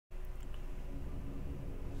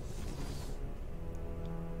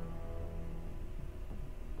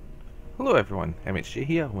Hello everyone, MHJ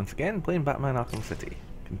here, once again playing Batman Arkham City.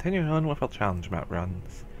 Continuing on with our challenge map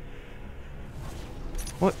runs.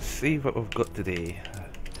 Let's see what we've got today.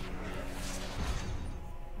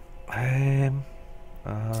 Let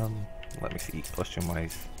me see, costume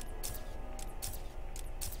wise.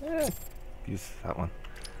 Use that one.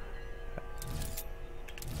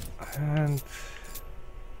 And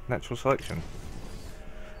natural selection.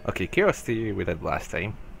 Okay, Chaos Theory we did last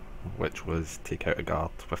time, which was take out a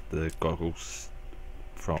guard with the goggles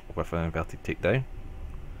with an inverted takedown.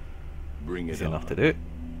 Bring it Easy on. enough to do.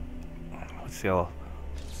 What's the other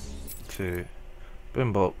two?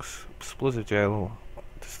 Boombox, explosive gel,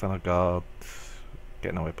 to stun a guard,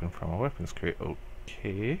 getting a weapon from a weapons crate.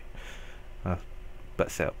 Okay, a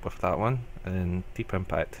bit set up with that one, and then deep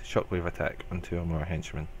impact, shockwave attack on 2 or more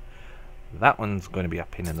henchmen. That one's going to be a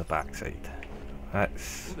pain in the backside.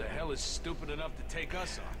 That's Who the hell is stupid enough to take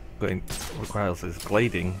us on? going requires is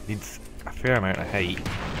gliding, needs a fair amount of height.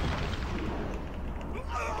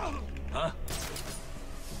 Huh?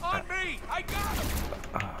 On me! I got him!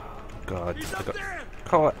 Oh god, He's I up got there!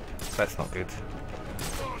 caught. That's not good.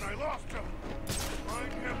 Oh, I lost him!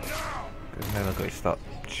 Find him now! Because now they're going to start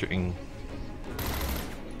shooting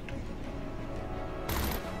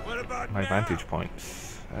What about my now? vantage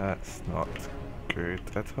points. That's not good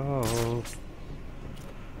at all.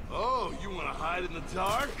 Oh, you want to hide in the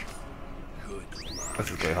dark? Good.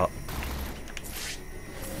 This is going hot.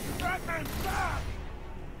 Batman, stop!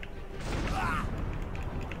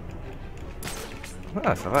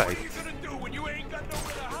 That's What are alright. you gonna do when you ain't got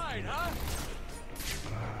nowhere to hide, huh?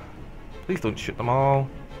 Please don't shoot them all.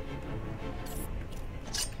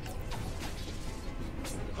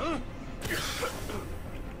 Huh?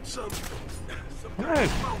 Some No.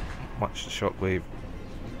 Watch the shockwave.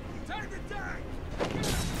 Time to die!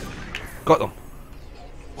 Got them.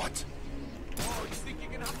 What? Oh, you think you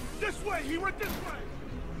can help? This way! He went this way!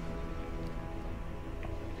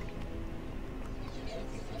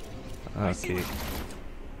 I see Okay. what you mean.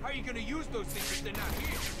 How are you gonna use those things if they're not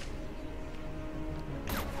here?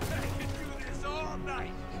 I can do this all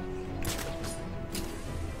night.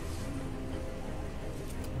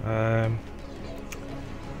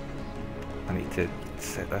 I need to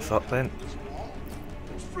set this up then.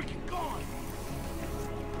 It's freaking gone.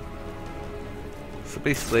 So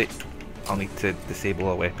basically, I'll need to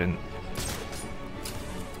disable a weapon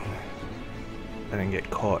and then get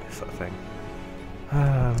caught, sort of thing.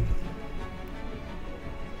 I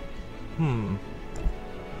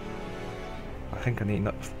think I need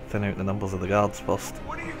to thin out the numbers of the guards first.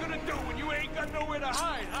 What are you gonna do when you ain't got nowhere to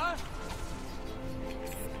hide, huh?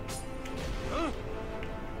 Huh?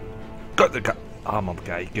 Got the armored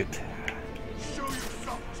guy, good. Show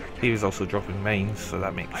yourself, chicken. He was also dropping mines, so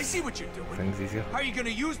that makes I see what you're doing. things easier. How are you gonna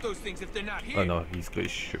use those things if they're not here? Oh no, he's going to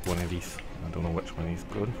shoot one of these. I don't know which one he's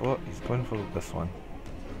going for. He's going for this one.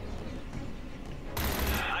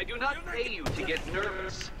 I do not pay you to get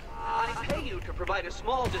nervous. I pay you to provide a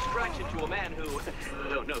small distraction to a man who,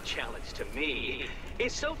 though no challenge to me,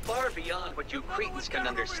 is so far beyond what you cretins can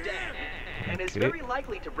understand, and is very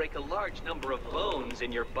likely to break a large number of bones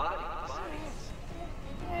in your bodies.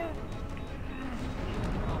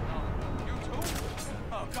 You too?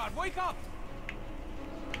 Oh God, wake up!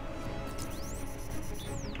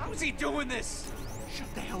 How is he doing this?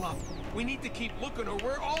 Shut the hell up. We need to keep looking or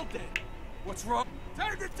we're all dead. What's wrong?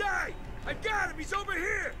 Time to die! I got him! He's over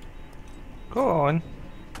here! Go on.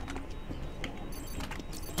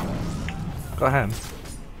 Got him.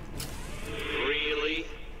 Really?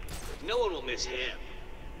 No one will miss him.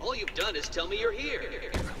 All you've done is tell me you're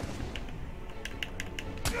here.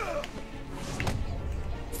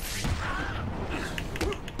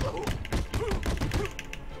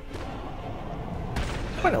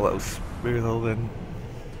 Went a little smoother than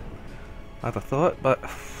I'd have thought, but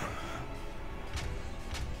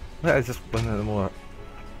that is just one of the more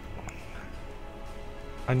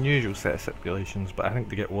unusual set of stipulations, but I think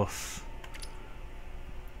they get worse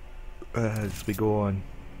as we go on.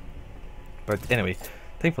 But anyway,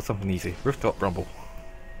 time for something easy. Rooftop rumble.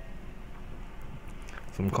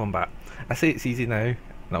 Some combat. I say it's easy now, and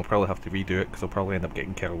I'll probably have to redo it because I'll probably end up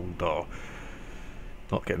getting killed or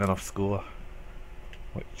not getting enough score.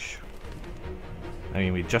 Which, I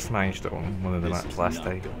mean, we just managed it on one of the maps last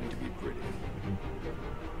time.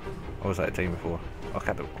 Or was that a time before?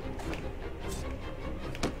 Okay, I don't.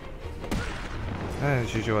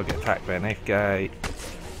 As usual, I get attacked by a knife guy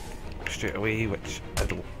straight away, which I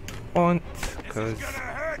don't want because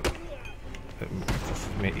it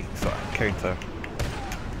just makes you sort of counter.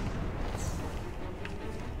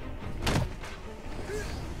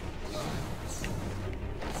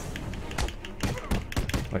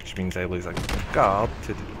 which means I lose a guard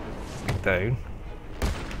to get down.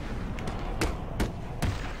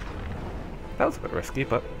 That was a bit risky,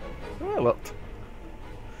 but it worked.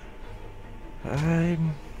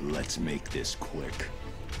 Let's make this quick.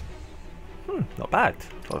 Not bad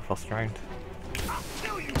for the first round.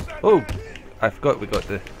 Oh, I forgot we got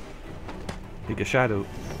the League of Shadow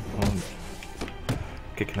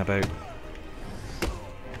kicking about.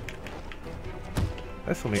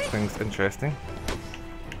 This will make things interesting.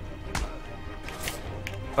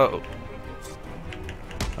 Uh-oh.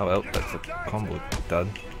 Oh well, that's a combo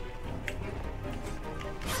done.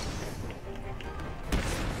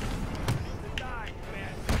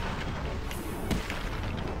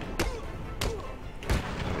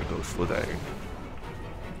 There we go, slow down.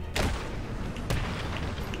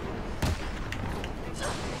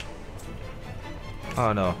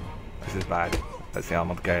 Oh no, this is bad. That's the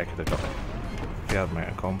armored guy I could have got. If he had my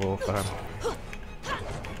combo for him.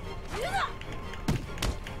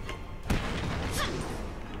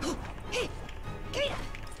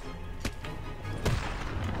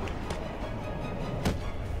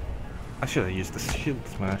 I should have used the shield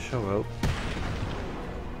smash, oh well.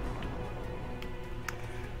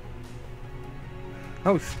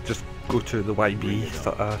 I'll just go to the YB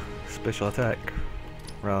sort of special attack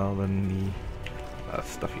rather than the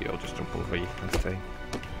stuff here. I'll just jump over you this time.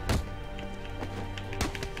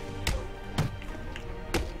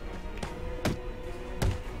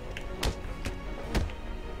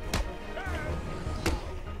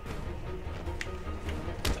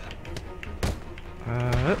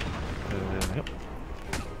 Yep.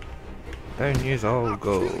 Down yous all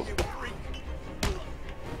go.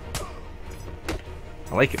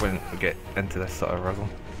 I like it when we get into this sort of rhythm.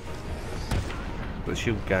 The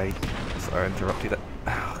shield guy sort of interrupted it.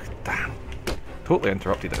 Oh, damn. Totally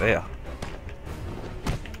interrupted it there.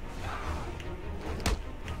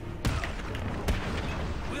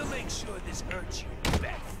 We'll make sure this hurts you,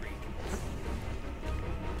 bad freak.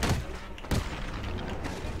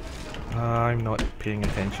 I'm not paying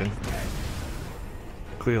attention.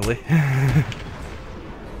 Clearly.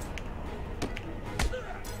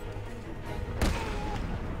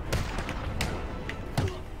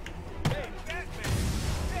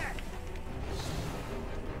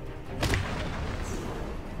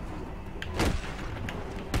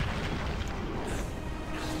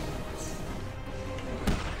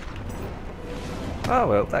 Oh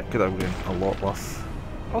well, that could have been a lot worse.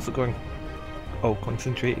 Also going all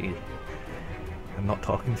concentrated and not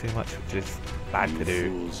talking too much, which is bad to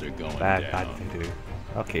do. Bad to do.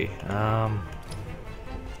 Okay,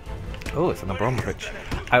 oh, it's an Abramovich.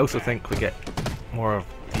 I also think we get more of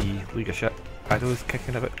the League of Shadows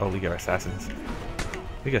kicking a bit. Oh, League of Assassins.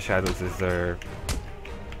 League of Shadows is their...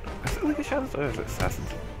 Is it League of Shadows or is it Assassins?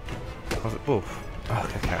 Or is it both? Oh, I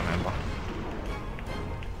can't remember.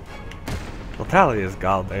 Well, Tally is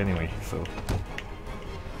guard anyway, so...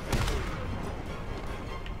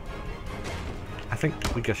 I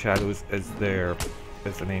think League of Shadows is the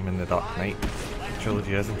name in the Dark Knight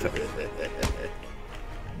trilogy, isn't it?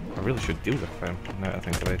 I really should deal with them, now that I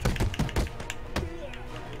think about it.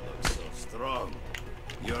 So strong.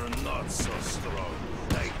 You're not so strong.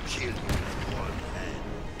 I killed you with one hand.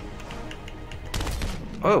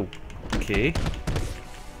 Oh, okay.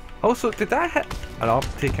 Also, did I hit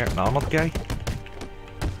take out an armored guy?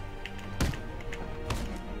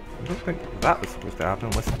 I don't think that was supposed to happen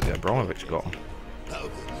unless the Abramovich got him.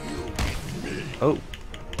 Oh,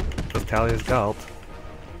 there's Talia's guard.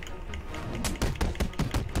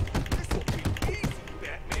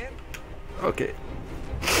 Okay.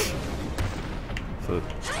 So,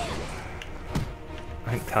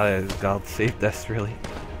 I think Talia's guard saved this really.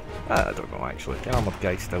 I don't know actually, the armored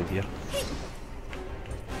guy's still here.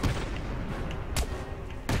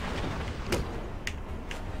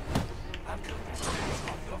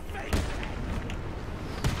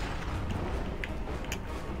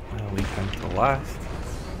 I'll leave him to last.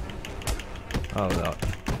 Oh no.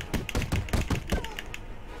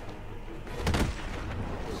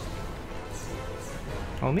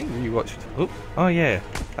 I'll need to rewatch it. Oh yeah,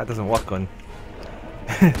 that doesn't work on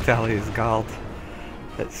Talia's guard.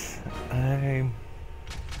 It's how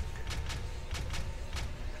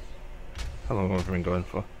long have we been going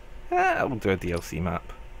for? We'll do a DLC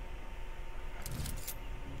map.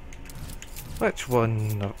 Which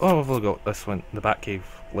one? Oh, we've only got this one, the Batcave,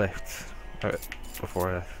 left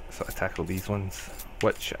before I sort of tackle these ones.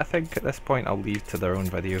 Which I think at this point I'll leave to their own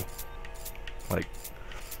video. Like,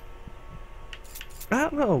 I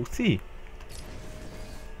don't know, see.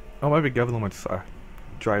 I'll maybe give them a sort of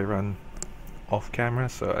dry run off camera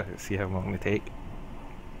so I can see how long they take.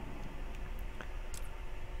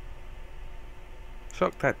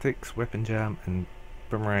 shock tactics, weapon jam, and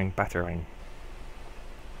boomerang battering.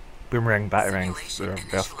 Boomerang battering, the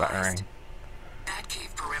reverse battering.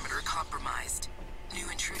 Batcave perimeter compromised. New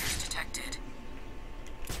intruders detected.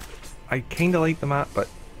 I kinda like the map, but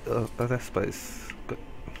it's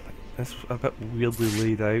a bit weirdly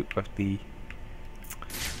laid out with the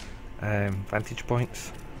vantage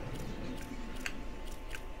points.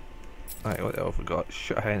 Right, what else we got?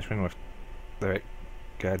 Shoot a henchman with the right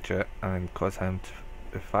gadget and cause him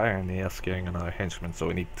to fire in the air, scaring another henchman, so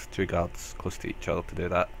we need 2 guards close to each other to do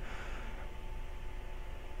that.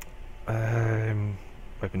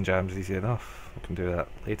 Weapon jam's easy enough, I can do that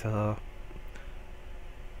later.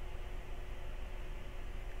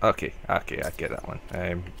 Okay, I get that one.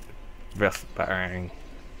 Reverse battering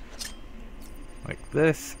like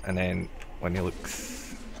this, and then when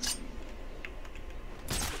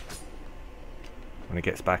he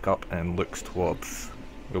gets back up and looks towards,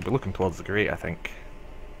 we'll be looking towards the grate, I think.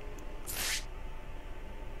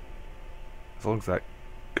 As long as that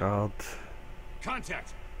guard.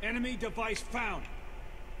 Contact! Enemy device found!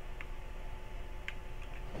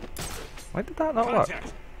 Why did that not work?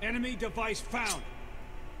 Contact! Enemy device found!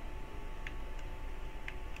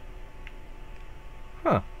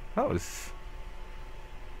 Huh, that was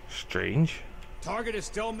strange. Target is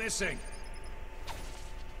still missing.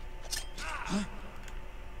 Huh?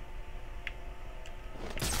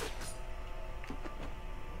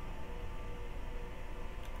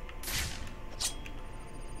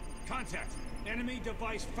 Contact! Enemy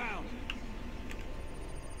device found!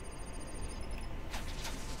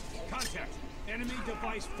 Contact! Enemy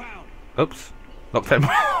device found! Oops, knocked him.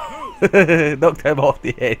 Knocked him off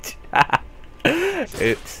the edge.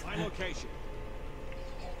 Oops. My location.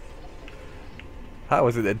 That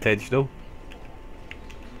wasn't intentional.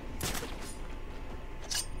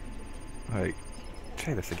 Right,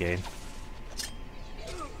 try this again.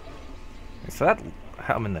 So that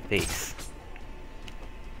hit him in the face.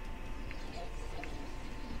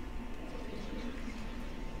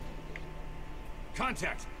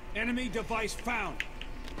 Contact! Enemy device found!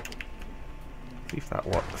 See if that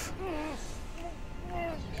works.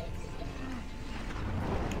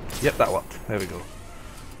 Yep, that worked. There we go.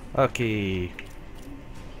 Okay.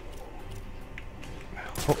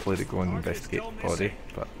 Hopefully they go and investigate the body,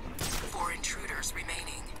 but 4 intruders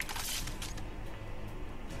remaining.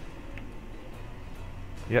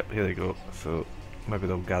 yep, here they go. So maybe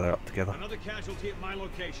they'll gather up together. Another casualty at my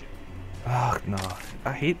location. Ah, no.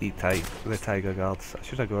 I hate the tiger guards. I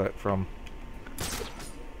should have got it from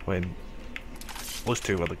when those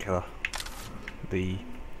 2 were the killer. The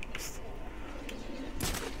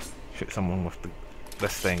shoot someone with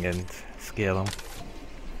this thing and scare them.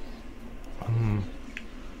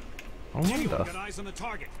 I wonder. Got eyes on the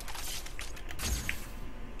target.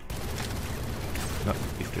 No,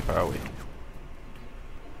 he's too far away.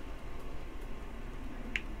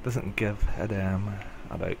 Doesn't give a damn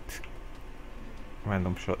about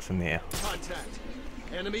random shots in the air. Contact.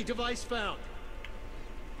 Enemy device found.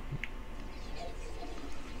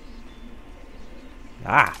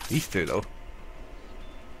 Ah, these 2 though.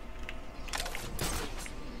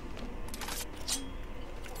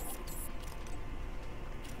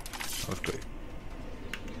 That was good.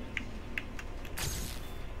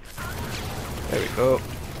 There we go.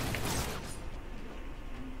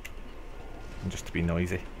 And just to be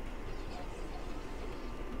noisy.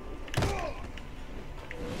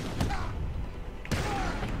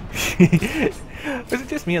 Was it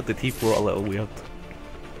just me or did he float a little weird?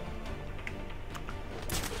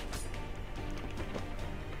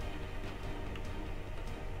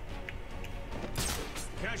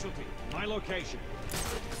 Casualty, my location.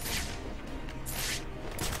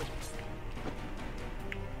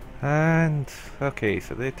 And okay,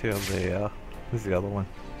 so they 2 are there. Who's the other one?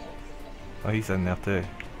 Oh, he's in there too.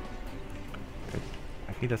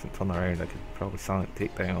 If he doesn't turn around, I could probably silent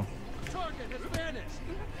take down. Target has vanished.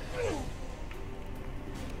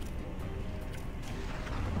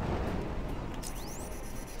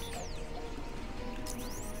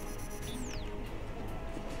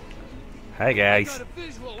 Hi guys. Got a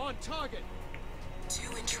visual on target.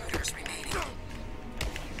 2 intruders remaining.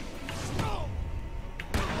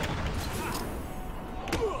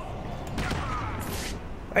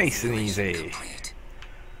 Nice and easy. Complete.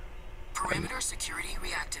 Perimeter security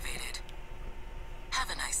reactivated. Have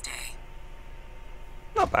a nice day.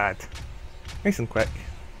 Not bad. Nice and quick.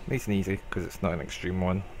 Nice and easy, because it's not an extreme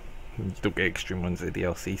one. You don't get extreme ones in the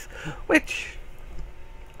DLCs. Which,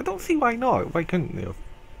 I don't see why not. Why couldn't they have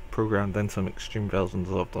programmed in some extreme versions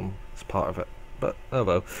of them as part of it? But, oh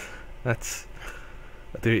well. That's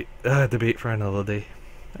a debate for another day.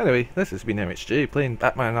 Anyway, this has been MHJ playing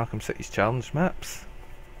Batman Arkham City's challenge maps,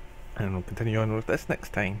 and we'll continue on with this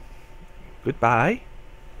next time. Goodbye.